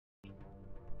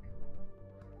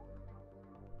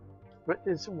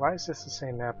Why is this the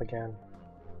same map again?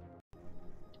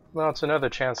 Well, it's another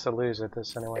chance to lose at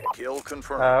this anyway. Kill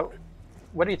confirmed.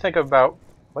 What do you think about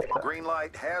what the? Green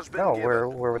light has been No,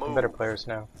 given. we're with the better players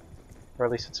now, or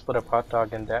at least it's split up Hot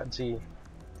Dog and Dat Z.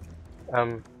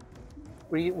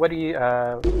 What do you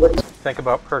think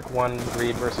about perk 1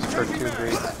 greed versus perk 2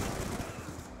 greed?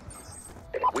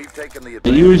 We've taken the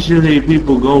advantage. Usually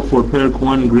people go for perk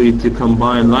 1 greed to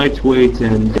combine lightweight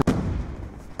and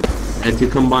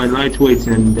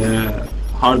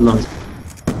hardline.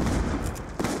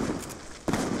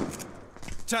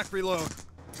 Attack reload.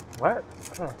 What?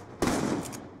 Huh.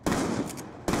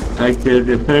 Like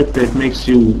the perk that makes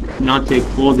you not take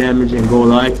full damage and go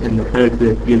light, and the perk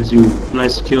that gives you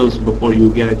less kills before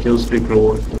you get a kill streak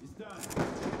reward.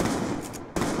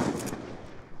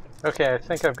 Okay, I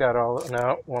think I've got all.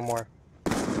 No, one more.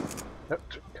 Nope,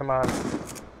 come on.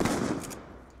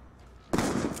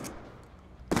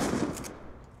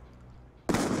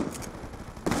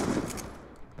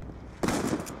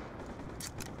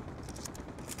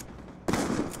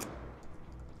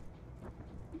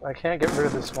 I can't get rid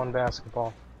of this one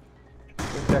basketball.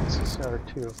 Indexes are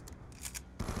 2.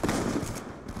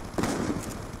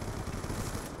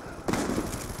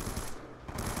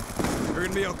 You're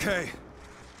gonna be okay.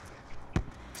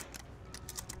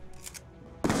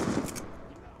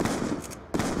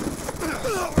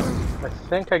 I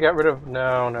think I got rid of.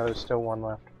 No, there's still one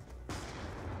left.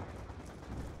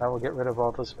 I will get rid of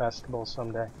all this basketball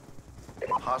someday.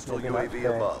 Hostile Maybe not UAV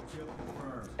today. above.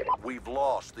 We've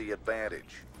lost the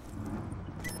advantage.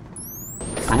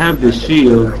 I have the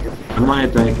shield. I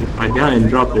might, like, if I die and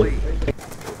drop it.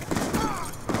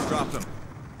 Drop them.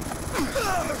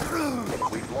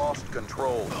 We've lost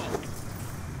control.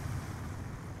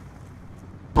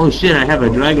 Oh shit, I have a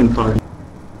dragonfly.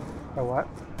 A what?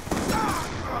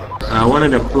 One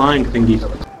of the flying thingies.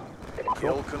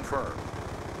 Kill confirmed.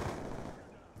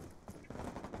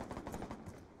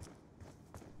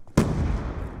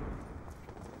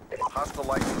 Hostile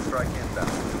lightning strike inbound.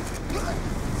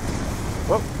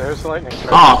 Whoop, there's the lightning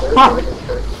strike. Oh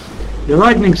fuck! The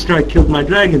lightning strike killed my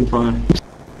dragonfly.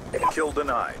 Kill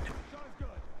denied.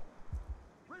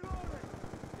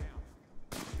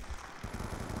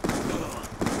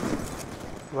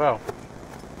 Whoa.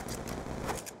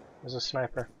 There's a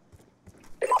sniper.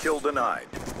 Kill denied.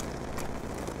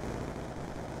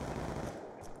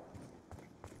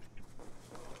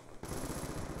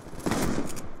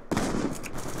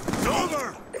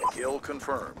 Over. Kill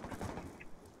confirmed.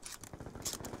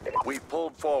 We've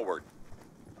pulled forward.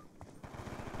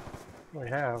 We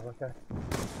have, okay.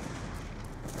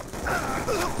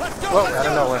 Whoa, out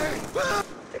of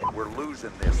nowhere. We're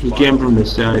losing this He fight. came from the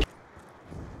side.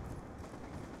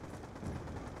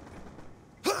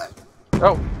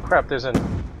 Oh, crap, there's an...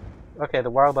 Okay, the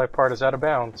wildlife part is out of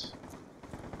bounds.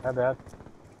 My bad.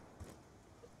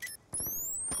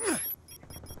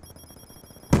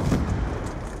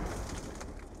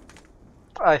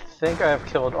 I think I have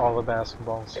killed all the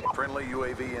basketballs. Friendly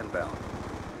UAV inbound.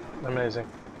 Amazing.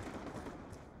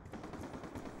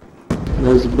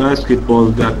 Those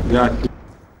basketballs got.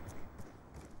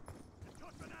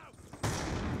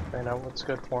 I know what's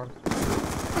good for him.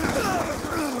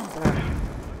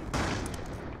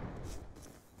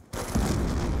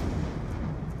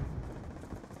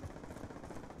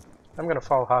 I'm gonna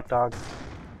follow Hot Dog.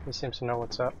 He seems to know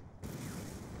what's up.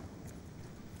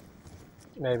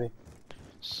 Maybe.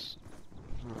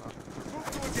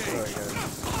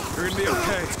 You're gonna be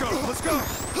okay. Let's go. Let's go.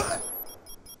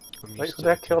 Wait,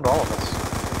 that killed all of us.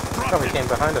 Probably came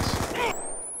behind us.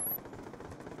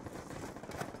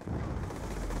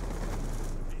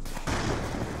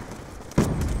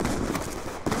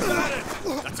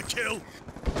 That's a kill.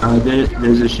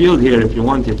 There's a shield here if you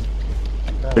want it.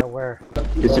 Where?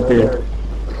 Disappeared.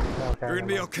 Okay, You're gonna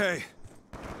be okay.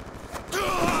 Kill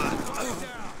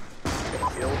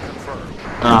confirmed.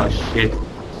 Ah shit.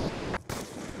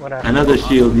 What happened? Another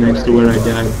shield next to where I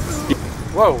died.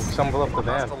 Whoa, someone blew up the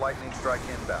van. Hostile lightning strike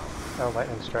inbound. Oh,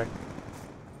 lightning strike.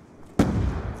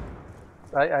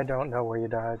 I don't know where you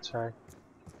died, sorry.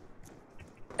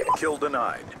 Kill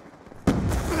denied.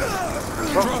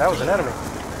 Whoa, that was an enemy.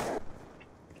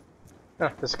 Huh,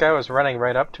 this guy was running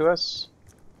right up to us,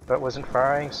 but wasn't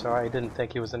firing, so I didn't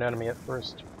think he was an enemy at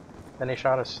first. Then he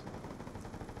shot us.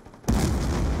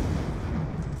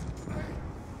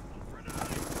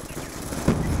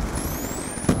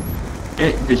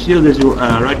 Hey, the shield is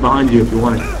right behind you if you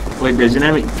want it. Wait, there's an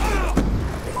enemy.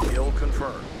 Kill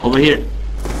confirmed. Over here.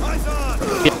 Eyes on.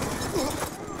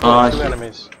 Ah Two shit.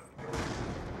 enemies.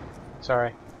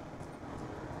 Sorry.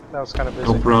 That was kind of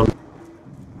busy. No problem.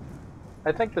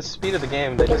 I think the speed of the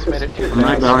game, they just made it too I'm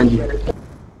right fast behind you.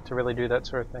 to really do that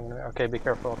sort of thing. Okay, be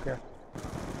careful up here.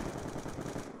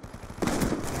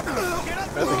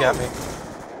 Oh, they got me.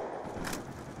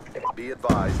 Be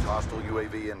advised, hostile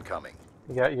UAV incoming.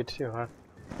 He got you too, huh?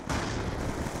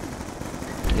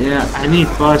 Yeah, I need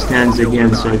fast hands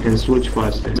again so I can switch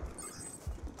faster.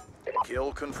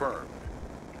 Kill confirmed.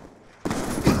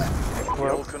 Well,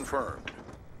 Kill confirmed.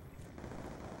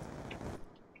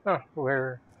 oh,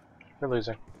 we're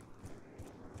losing.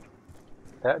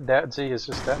 That Z is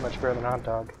just that much better than Hot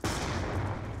Dog.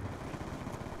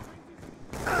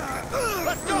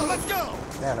 Let's go! Let's go!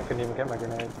 Man, I couldn't even get my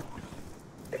grenade.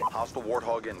 Hostile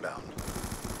Warthog inbound.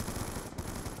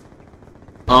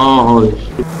 Oh, holy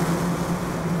shit.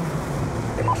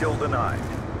 Kill denied.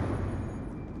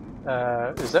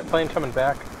 Is that plane coming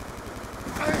back?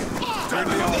 I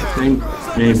think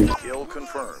maybe. Kill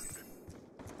confirmed.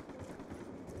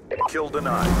 Kill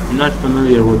denied. I'm not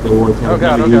familiar with the word. Oh I've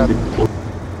god, never oh used god. it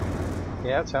before.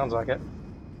 Yeah, it sounds like it.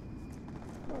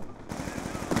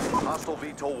 Hostile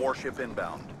VTOL warship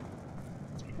inbound.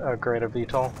 Oh great, a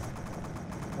VTOL.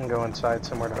 And go inside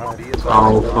somewhere to hide. Be advised,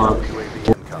 Oh, hostile fuck. UAV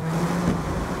incoming.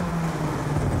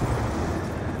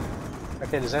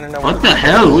 Okay, does anyone know What the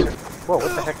hell? Whoa,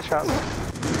 what the heck shot me?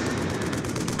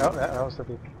 Oh, that was the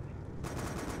VTOL.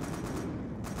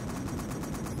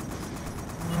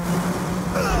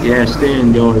 Yeah, stay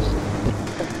indoors.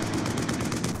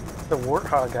 The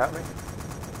Warthog got me.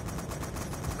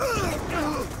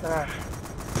 Ah.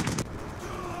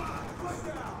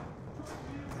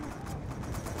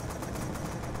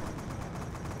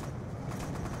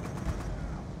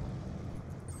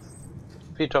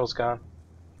 VTOL's gone.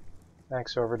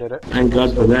 Max overdid it. Thank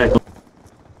God for that.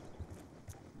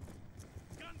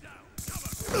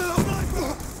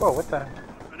 Whoa, what the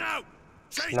Now!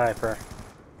 sniper?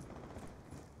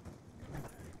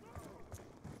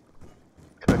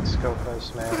 Quick scope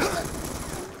us, man.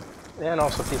 And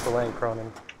also people laying prone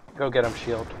and go get him,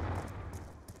 shield.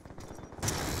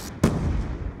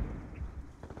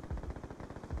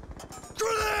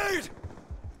 Grenade!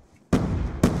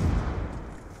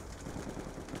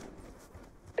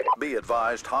 Be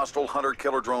advised, hostile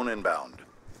hunter-killer drone inbound.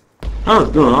 Oh,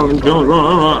 it's going on. It's going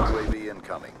on. UAV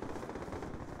incoming.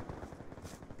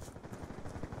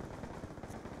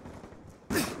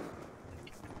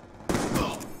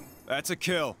 That's a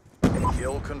kill.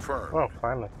 Kill confirmed. Oh,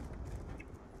 finally.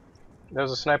 There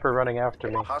was a sniper running after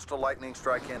me. Hostile lightning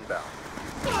strike inbound.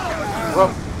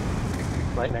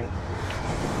 Whoa! Lightning.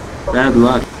 Bad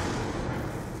luck.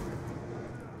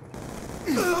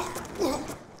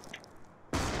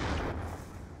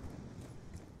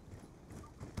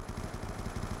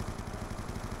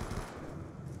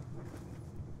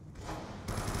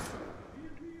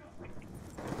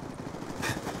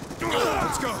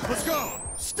 Let's go! Let's go!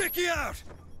 Sticky out!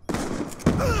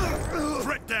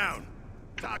 Threat down!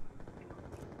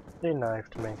 He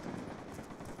knifed me.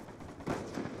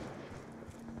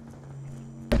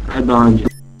 Right behind you.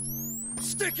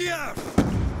 Sticky out!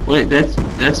 Wait, that's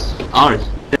ours.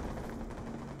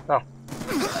 Oh.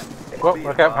 Whoa, Be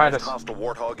look out behind advised, us. hostile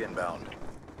Warthog inbound.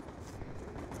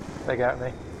 They got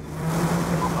me.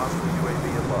 Hostile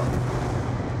UAV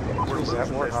above. We're Jeez, that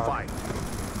losing this Warthog. fight.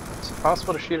 Is it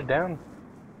possible to shoot it down?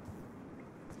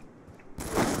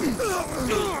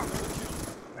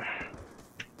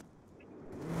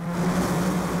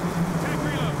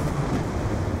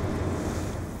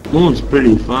 Moves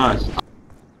pretty fast.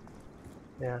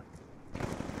 Yeah.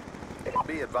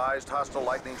 Be advised, hostile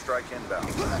lightning strike inbound.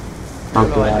 Oh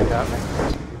The lightning god.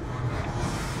 got me.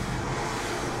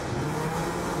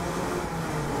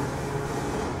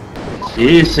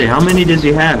 Seriously, how many does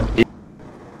he have?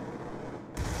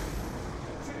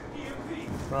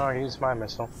 Oh, I used my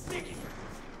missile.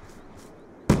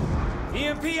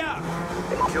 EMP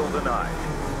out! Kill denied.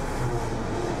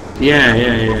 Yeah.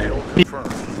 Kill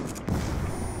confirmed.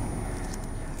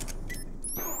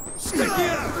 Sticky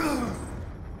out!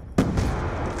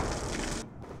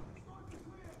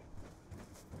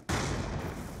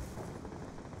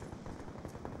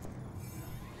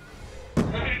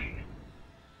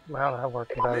 Wow, that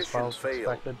worked about as well Mission as failed.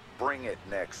 expected. Bring it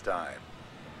next time.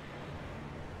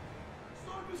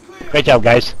 Great job,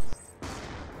 guys.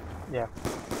 Yeah.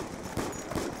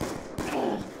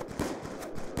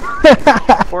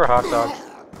 Poor hot dog.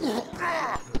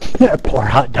 Poor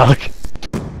hot dog.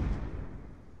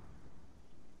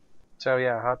 So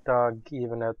yeah, hot dog,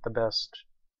 even at the best,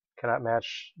 cannot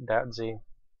match that Z.